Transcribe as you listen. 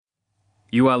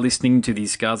You are listening to the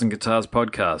Scars and Guitars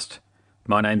podcast.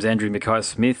 My name's Andrew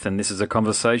Mackay-Smith, and this is a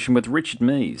conversation with Richard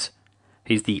Mees.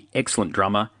 He's the excellent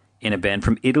drummer in a band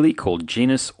from Italy called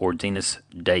Genus Ordinus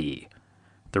Dei.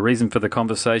 The reason for the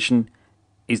conversation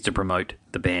is to promote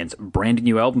the band's brand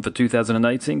new album for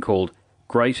 2018 called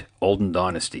Great Olden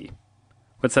Dynasty.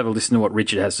 Let's have a listen to what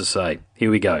Richard has to say.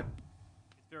 Here we go.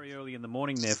 It's very early in the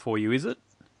morning there for you, is it?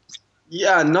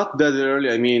 Yeah, not that early.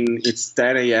 I mean, it's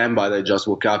 10 a.m., but I just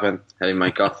woke up and having my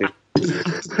coffee.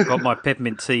 Got my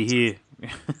peppermint tea here.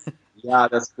 Yeah,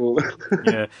 that's cool.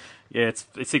 Yeah, it's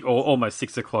almost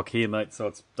 6 o'clock here, mate, so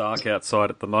it's dark outside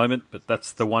at the moment, but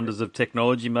that's the wonders of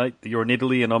technology, mate. You're in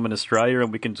Italy and I'm in Australia,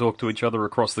 and we can talk to each other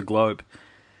across the globe.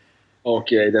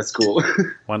 Okay, that's cool.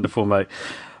 Wonderful, mate.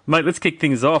 Mate, let's kick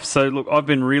things off. So, look, I've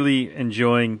been really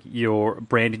enjoying your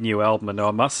brand new album, and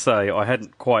I must say I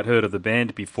hadn't quite heard of the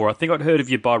band before. I think I'd heard of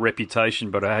you by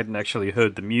reputation, but I hadn't actually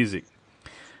heard the music.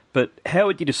 But how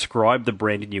would you describe the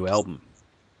brand new album?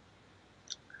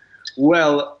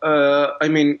 Well, I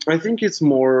mean, I think it's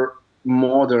more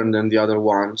modern than the other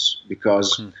ones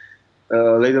because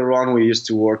later on we used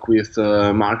to work with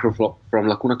Marco from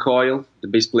Lacuna Coil, the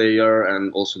bass player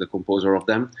and also the composer of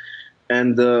them.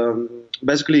 And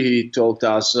basically he taught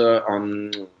us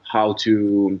on how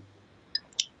to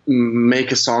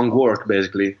make a song work,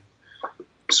 basically.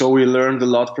 So we learned a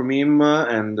lot from him,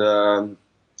 and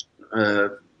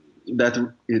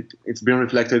that it's been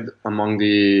reflected among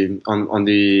on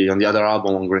the other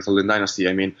album, on Great Olden Dynasty.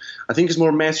 I mean, I think it's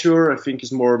more mature, I think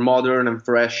it's more modern and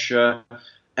fresh,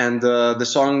 and the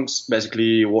songs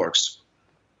basically works.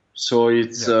 So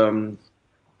it's no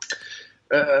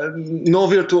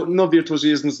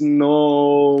virtuosisms,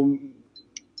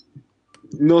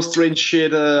 no strange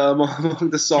shit among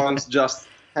the songs, just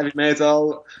heavy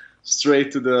metal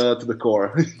straight to the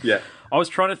core. Yeah. I was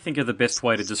trying to think of the best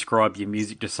way to describe your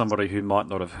music to somebody who might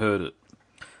not have heard it,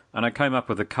 and I came up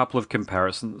with a couple of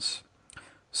comparisons.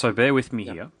 So bear with me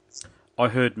here. I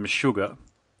heard Meshuggah,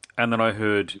 and then I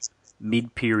heard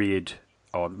mid-period,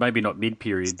 or maybe not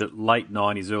mid-period, but late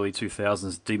 90s, early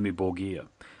 2000s Dimmu Borgir.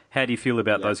 How do you feel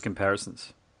about those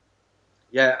comparisons?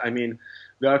 Yeah, I mean,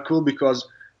 they are cool because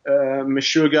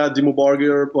Meshuggah, Dimmu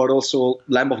Borgir, but also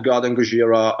Lamb of God and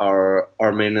Gojira are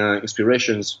our main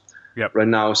inspirations right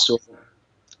now. So,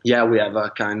 yeah, we have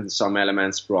some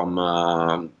elements from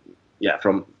Lamb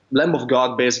of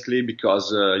God, basically,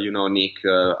 because, Nick,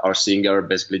 our singer,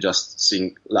 basically just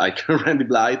sing like Randy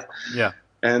Blythe. Yeah.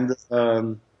 And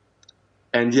also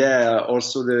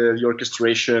the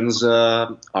orchestrations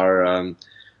are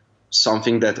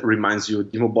something that reminds you of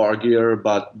Dimmu Borgir,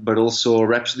 but also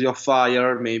Rhapsody of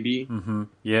Fire, maybe. Mm-hmm.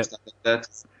 Yeah. Stuff like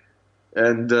that.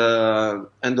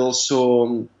 And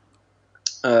also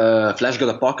Flash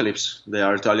God Apocalypse. They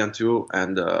are Italian too,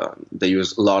 and they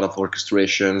use a lot of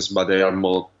orchestrations, but they are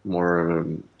more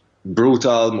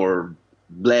brutal, more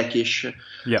blackish,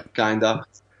 kind of.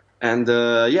 And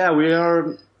we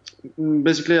are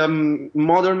basically a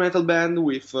modern metal band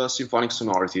with symphonic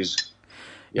sonorities.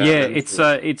 It's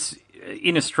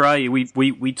in Australia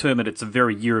we term it's a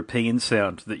very European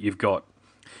sound that you've got.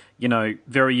 You know,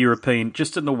 very European,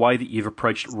 just in the way that you've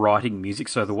approached writing music,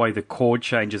 so the way the chord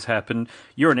changes happen.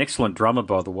 You're an excellent drummer,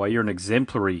 by the way. You're an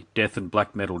exemplary death and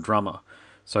black metal drummer.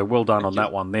 So well done on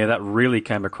that one there. That really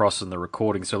came across in the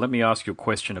recording. So let me ask you a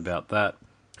question about that.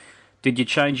 Did you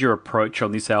change your approach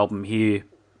on this album here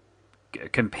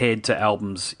compared to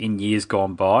albums in years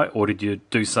gone by, or did you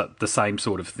do the same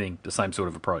sort of thing, the same sort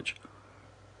of approach?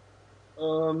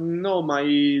 No,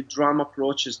 my drum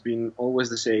approach has been always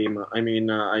the same. I mean,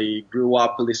 I grew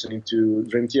up listening to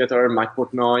Dream Theater, Mike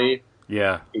Portnoy.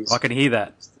 Yeah, I can hear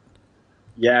that.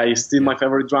 Yeah, he's still my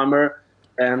favorite drummer.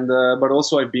 And but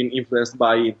also I've been influenced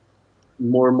by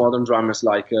more modern drummers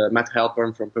like Matt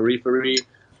Halpern from Periphery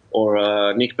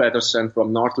or Nick Peterson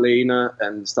from North Lane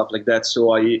and stuff like that.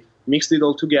 So I mixed it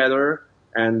all together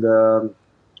and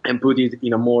put it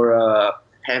in a more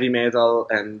heavy metal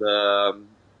and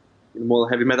more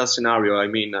heavy metal scenario. I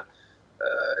mean,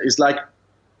 it's like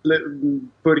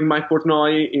putting Mike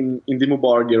Portnoy in Dimmu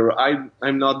Borgir.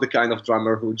 I'm not the kind of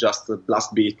drummer who just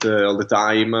blast beat all the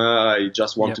time. I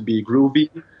just want to be groovy,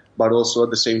 but also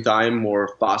at the same time more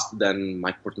fast than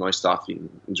Mike Portnoy stuff in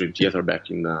Dream Theater back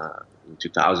in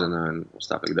 2000 and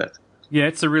stuff like that. Yeah,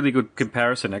 it's a really good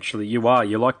comparison, actually.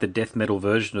 You're like the death metal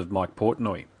version of Mike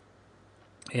Portnoy.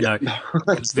 You know,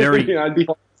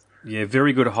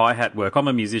 very good hi-hat work. I'm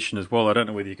a musician as well. I don't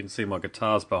know whether you can see my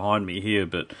guitars behind me here,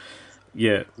 but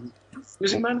yeah.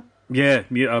 Music Man? Yeah,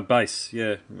 bass.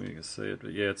 Yeah, you can see it.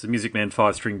 But yeah, it's a Music Man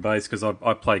 5-string bass because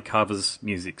I play covers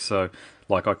music, so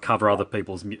Like I cover other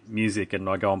people's music and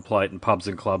I go and play it in pubs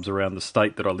and clubs around the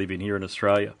state that I live in here in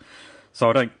Australia. So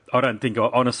I don't think,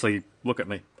 honestly, look at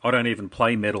me, I don't even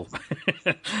play metal,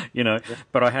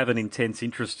 but I have an intense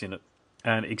interest in it.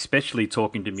 And especially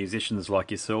talking to musicians like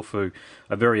yourself who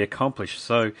are very accomplished.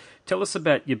 So tell us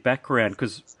about your background,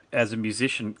 because as a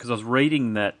musician, because I was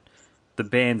reading that the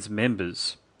band's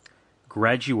members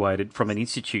graduated from an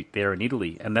institute there in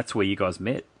Italy, and that's where you guys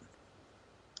met.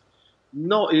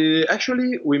 No,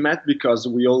 actually, we met because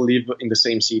we all live in the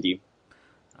same city,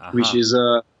 which is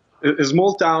a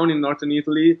small town in northern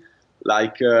Italy,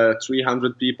 like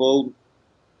 300 people,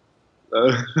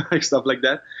 like stuff like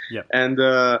that. Yeah. And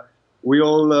we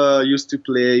all used to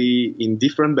play in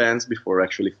different bands before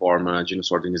actually form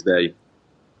Genus Ordinis Dei.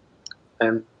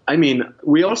 And I mean,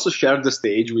 we also shared the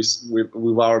stage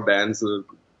with our bands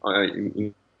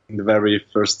in the very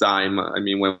first time. I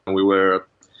mean, when we were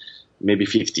maybe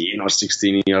 15 or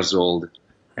 16 years old,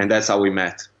 and that's how we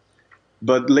met.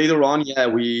 But later on, yeah,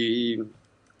 we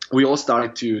all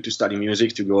started to study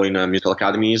music, to go in musical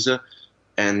academies,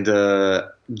 and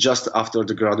just after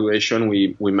the graduation,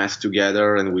 we met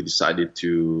together and we decided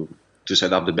to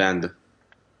set up the band.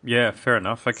 Yeah, fair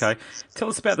enough. Okay. Tell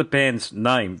us about the band's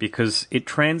name, because it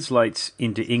translates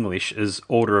into English as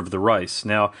Order of the Race.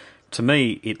 Now, to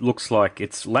me, it looks like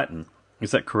it's Latin. Is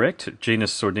that correct?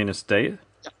 Genus Ordinis Dei?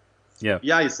 Yeah.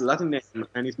 Yeah, it's a Latin name,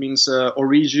 and it means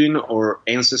origin or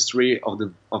ancestry of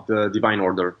the divine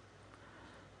order.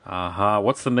 Aha.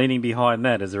 What's the meaning behind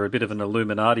that? Is there a bit of an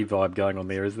Illuminati vibe going on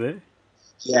there, is there?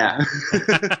 Yeah.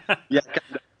 Yeah,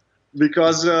 kind of.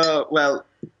 Because, well,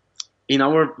 in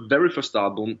our very first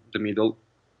album, The Middle,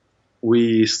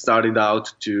 we started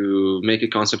out to make a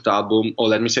concept album, or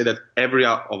let me say that every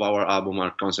of our album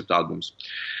are concept albums.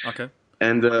 Okay.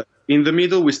 And in The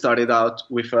Middle, we started out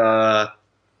with a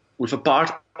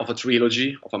part of a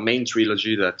trilogy, of a main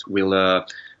trilogy that will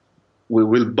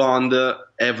bond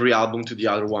every album to the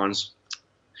other ones.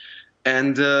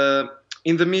 And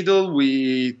in The Middle,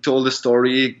 we told a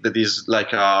story that is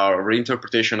like a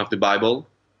reinterpretation of the Bible.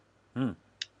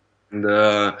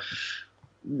 And,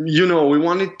 we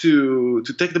wanted to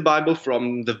take the Bible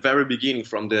from the very beginning,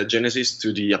 from the Genesis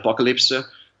to the Apocalypse,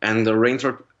 and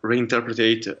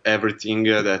reinterpret everything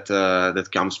that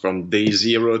comes from day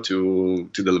zero to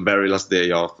the very last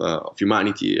day of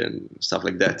humanity and stuff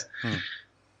like that.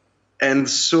 And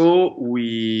so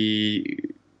we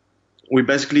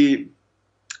basically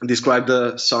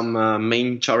described some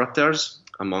main characters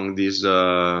among these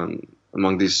albums,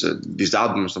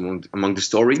 among the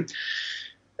story.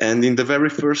 And in the very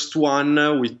first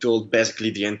one, we told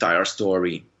basically the entire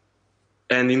story.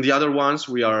 And in the other ones,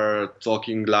 we are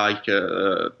talking like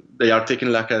they are taking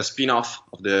like a spin-off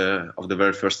of the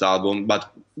very first album.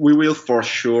 But we will for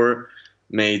sure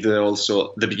made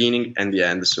also the beginning and the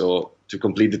end, so to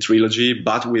complete the trilogy,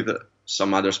 but with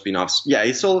some other spin-offs. Yeah,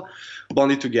 it's all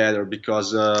bonded together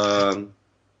because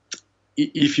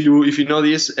if you know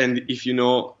this, and if you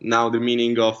know now the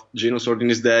meaning of Genus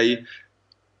Ordinis Dei,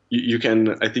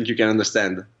 I think you can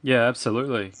understand. Yeah,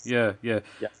 absolutely. Yeah.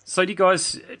 So, do you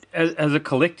guys, as a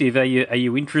collective, are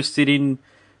you interested in,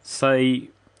 say,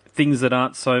 things that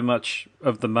aren't so much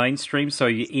of the mainstream? So, are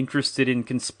you interested in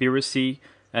conspiracy,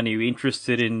 and are you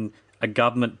interested in a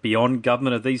government beyond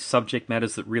government? Are these subject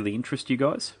matters that really interest you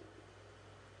guys?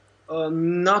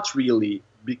 Not really,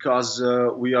 because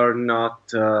we are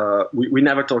not. We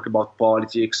never talk about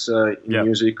politics in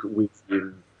music.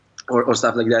 Or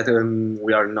stuff like that, and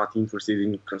we are not interested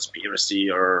in conspiracy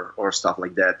or stuff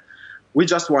like that. We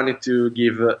just wanted to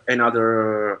give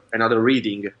another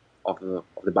reading of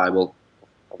the Bible,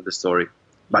 of the story.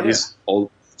 But it's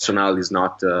all personal, is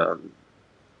not.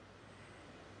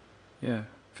 Yeah,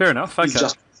 fair enough. Okay.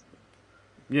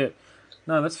 Yeah,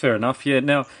 no, that's fair enough. Yeah.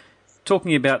 Now,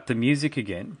 talking about the music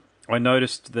again, I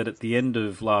noticed that at the end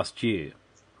of last year,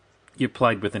 you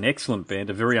played with an excellent band,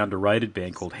 a very underrated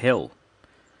band called Hell.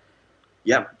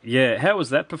 Yeah. Yeah, how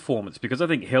was that performance? Because I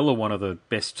think Hell are one of the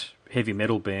best heavy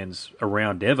metal bands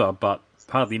around ever, but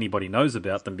hardly anybody knows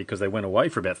about them because they went away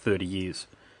for about 30 years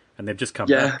and they've just come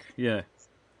back. Yeah.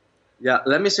 Yeah,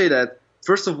 let me say that,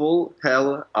 first of all,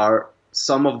 Hell are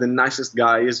some of the nicest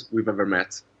guys we've ever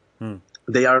met.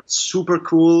 They are super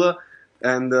cool,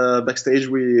 and backstage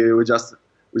we just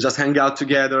hang out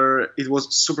together. It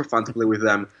was super fun to play with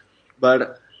them.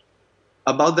 But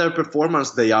about their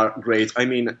performance, they are great. I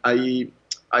mean, I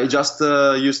just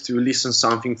used to listen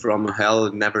something from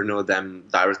Hell, never know them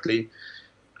directly,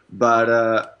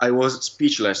 but I was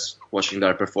speechless watching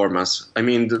their performance. I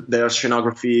mean, their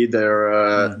scenography,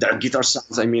 their guitar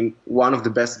sounds. I mean, one of the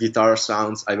best guitar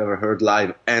sounds I've ever heard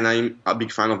live, and I'm a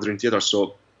big fan of Dream Theater,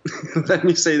 so Let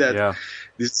me say that. Yeah.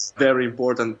 This is very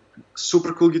important.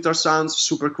 Super cool guitar sounds,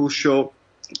 super cool show.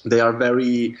 They are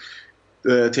very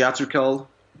theatrical,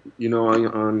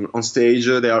 on stage.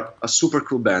 They are a super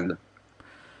cool band.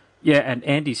 Yeah, and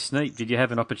Andy Sneap, did you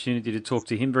have an opportunity to talk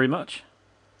to him very much?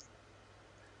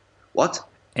 What?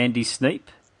 Andy Sneap,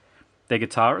 their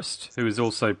guitarist, who has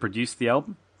also produced the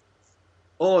album.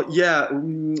 Oh yeah,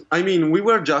 I mean, we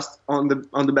were just on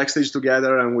the backstage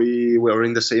together, and we were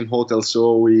in the same hotel,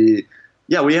 so we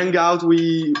hang out.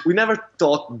 We never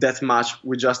talked that much.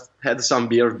 We just had some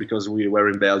beer because we were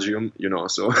in Belgium,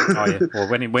 So. Oh yeah. Well,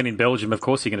 when in Belgium, of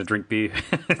course, you're going to drink beer.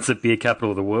 It's the beer capital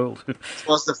of the world. It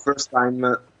was the first time,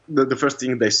 the first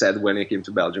thing they said when I came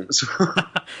to Belgium. So.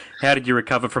 How did you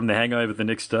recover from the hangover the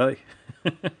next day?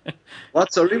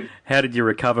 What? Sorry. How did you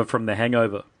recover from the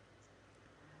hangover?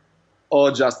 Or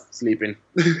just sleeping,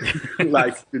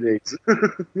 like 2 days.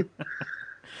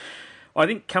 I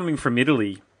think coming from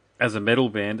Italy as a metal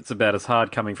band, it's about as hard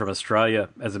coming from Australia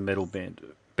as a metal band.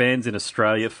 Bands in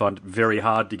Australia find it very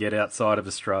hard to get outside of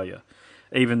Australia,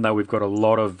 even though we've got a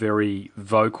lot of very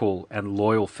vocal and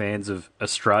loyal fans of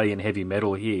Australian heavy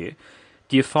metal here.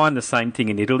 Do you find the same thing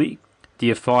in Italy? Do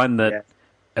you find that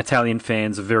Italian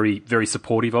fans are very, very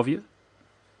supportive of you?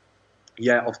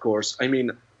 Yeah, of course. I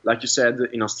mean, like you said,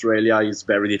 in Australia it's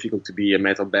very difficult to be a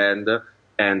metal band,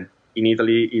 and in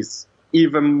Italy it's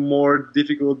even more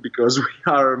difficult because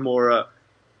we are more a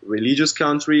religious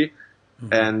country,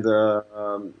 and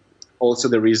also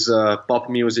there is pop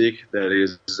music that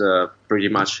is pretty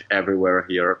much everywhere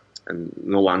here, and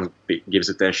no one gives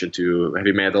attention to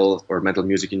heavy metal or metal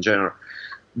music in general.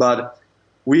 But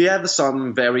we have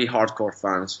some very hardcore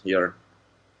fans here.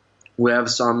 We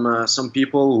have some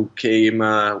people who came.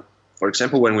 For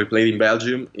example, when we played in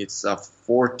Belgium, it's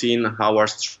 14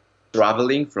 hours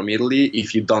traveling from Italy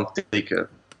if you don't take a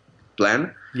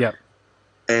plan. Yeah.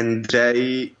 And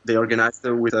they organized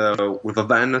with a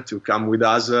van to come with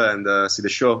us and see the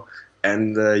show.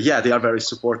 And they are very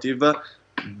supportive,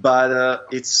 but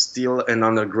it's still an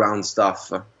underground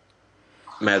stuff,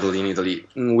 metal in Italy.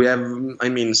 We have,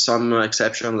 some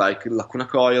exception like Lacuna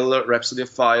Coil, Rhapsody of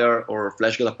Fire, or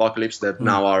Fleshgate Apocalypse that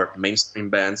now are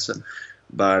mainstream bands.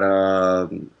 But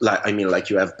like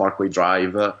you have Parkway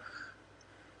Drive,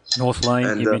 North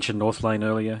Lane. You mentioned North Lane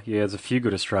earlier. Yeah, there's a few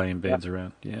good Australian bands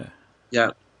around.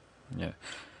 Yeah.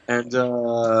 And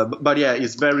but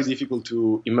it's very difficult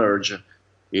to emerge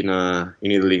in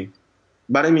Italy.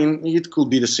 But it could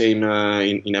be the same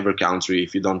in every country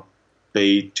if you don't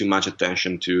pay too much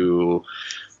attention to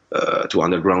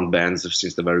underground bands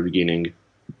since the very beginning.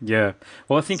 Yeah.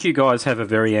 Well, I think you guys have a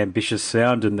very ambitious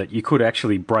sound in that you could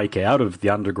actually break out of the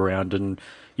underground and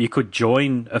you could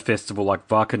join a festival like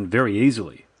Wacken very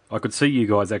easily. I could see you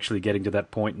guys actually getting to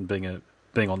that point and being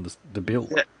on the bill.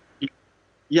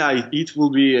 It will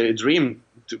be a dream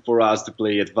for us to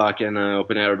play at Wacken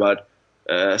Open Air, but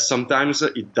sometimes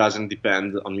it doesn't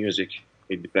depend on music.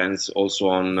 It depends also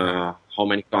on how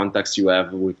many contacts you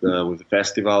have with the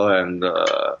festival in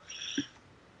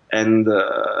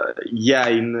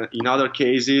other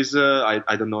cases,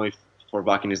 I don't know if for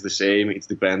Wacken is the same. It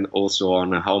depends also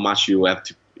on how much you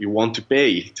want to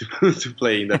pay to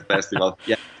play in that festival.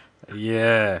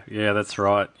 Yeah, that's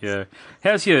right. Yeah,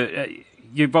 how's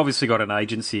you've obviously got an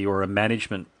agency or a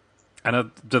management,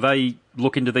 and do they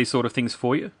look into these sort of things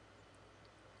for you?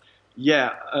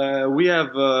 Yeah, we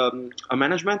have a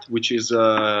management, which is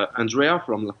Andrea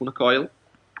from Lacuna Coil.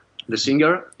 The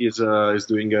singer is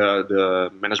doing the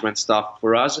management stuff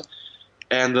for us.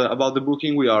 And about the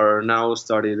booking, we are now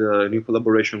started a new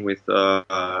collaboration with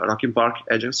Rockin' Park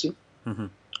Agency. Mm-hmm.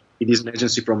 It is an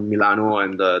agency from Milano,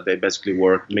 and they basically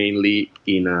work mainly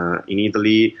in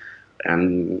Italy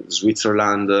and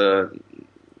Switzerland.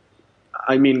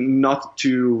 Not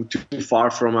too far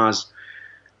from us,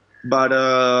 but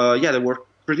they work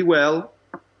pretty well.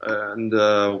 And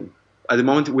at the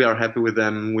moment, we are happy with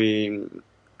them.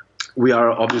 We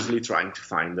are obviously trying to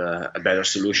find a better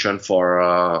solution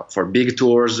for big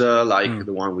tours like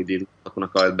the one we did with Lacuna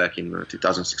Coil back in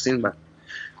 2016. But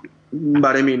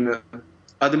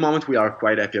at the moment we are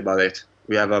quite happy about it.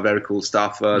 We have a very cool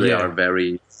staff. They are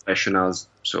very professionals,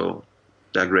 so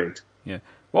they're great. Yeah.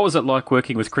 What was it like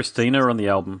working with Christina on the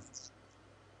album?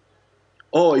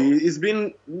 Oh, it's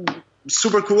been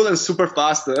super cool and super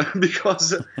fast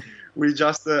because we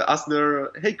just asked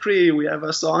her, hey, Cree, we have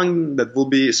a song that will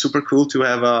be super cool to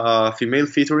have a female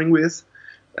featuring with.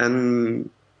 And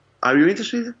are you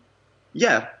interested?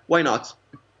 Yeah, why not?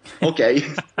 Okay.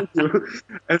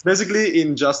 And basically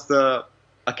in just a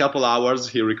couple hours,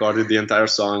 he recorded the entire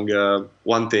song,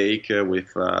 one take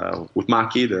with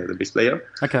Maki, the bass player.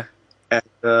 Okay.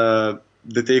 And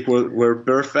the take were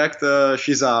perfect.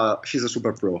 She's a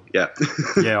super pro. Yeah.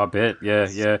 Yeah, I bet.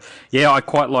 Yeah. I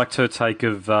quite liked her take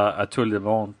of "A Tout le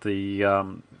Monde," the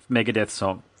Megadeth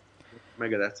song.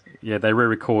 Megadeth. Yeah, they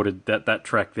re-recorded that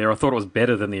track there. I thought it was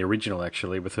better than the original,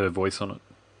 actually, with her voice on it.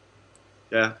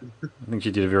 Yeah. I think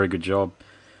she did a very good job.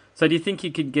 So do you think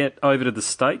you could get over to the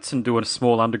States and do a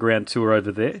small underground tour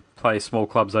over there, play small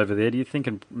clubs over there, do you think,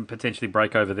 and potentially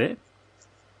break over there?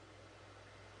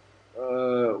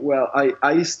 Well,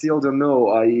 I still don't know.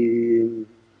 I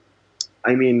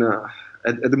mean,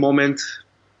 at the moment,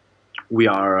 we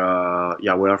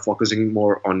are focusing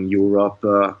more on Europe.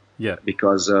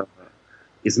 Because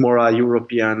it's more a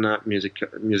European music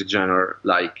genre.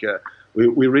 Like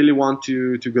we really want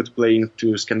to go to play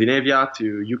to Scandinavia,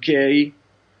 to UK.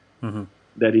 Mm-hmm.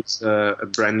 That is a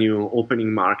brand new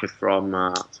opening market for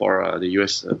the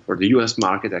US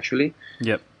market actually.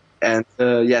 Yep. And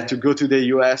to go to the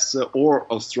US or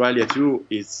Australia too,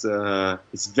 it's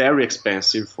very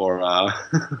expensive for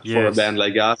for a band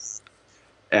like us.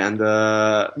 And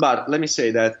but let me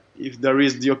say that if there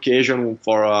is the occasion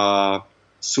for a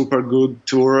super good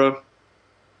tour,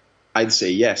 I'd say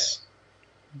yes.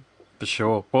 For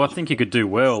sure. Well, I think you could do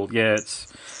well. Yeah,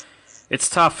 it's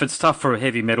tough. It's tough for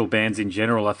heavy metal bands in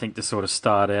general, I think, to sort of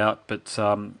start out. But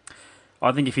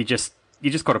I think if you just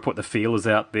got to put the feelers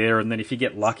out there, and then if you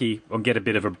get lucky or get a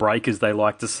bit of a break, as they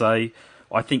like to say,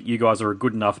 I think you guys are a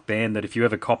good enough band that if you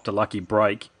ever copped a lucky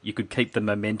break, you could keep the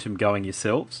momentum going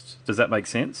yourselves. Does that make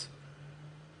sense?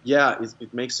 Yeah,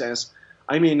 it makes sense.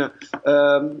 I mean,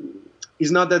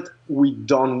 it's not that we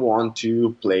don't want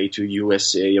to play to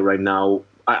USA right now.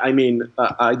 I mean,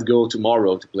 I'd go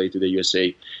tomorrow to play to the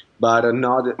USA, but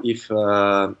not if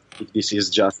this is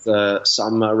just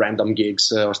some random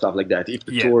gigs or stuff like that. If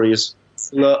the tour is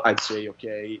cool, I'd say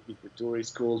okay. If the tour is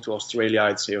cool to Australia,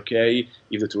 I'd say okay.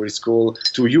 If the tour is cool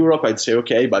to Europe, I'd say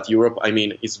okay. But Europe, I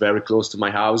mean, it's very close to my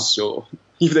house, so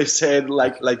if they said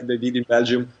like they did in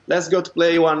Belgium, let's go to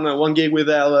play one gig with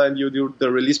Ella and you do the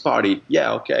release party,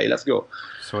 yeah, okay, let's go.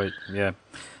 Sweet, yeah.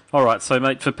 All right, so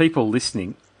mate, for people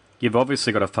listening, you've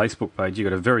obviously got a Facebook page. You've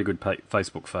got a very good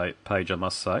Facebook page, I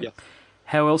must say. Yeah.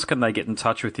 How else can they get in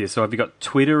touch with you? So have you got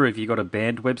Twitter? Have you got a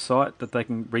band website that they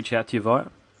can reach out to you via?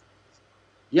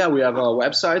 Yeah, we have a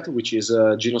website, which is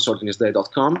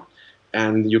ginosordinisday.com.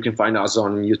 And you can find us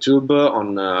on YouTube,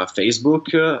 on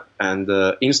Facebook, and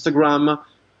Instagram,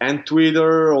 and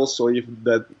Twitter also.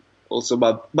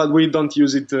 But we don't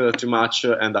use it too much,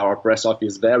 and our press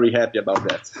office is very happy about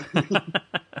that.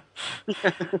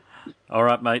 All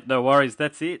right, mate. No worries.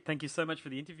 That's it. Thank you so much for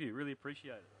the interview. Really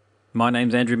appreciate it. My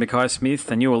name's Andrew Mackay-Smith,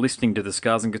 and you are listening to the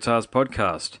Scars and Guitars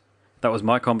podcast. That was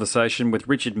my conversation with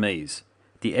Richard Mies,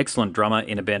 the excellent drummer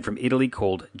in a band from Italy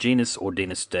called Genus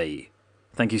Ordinus Dei.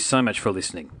 Thank you so much for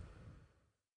listening.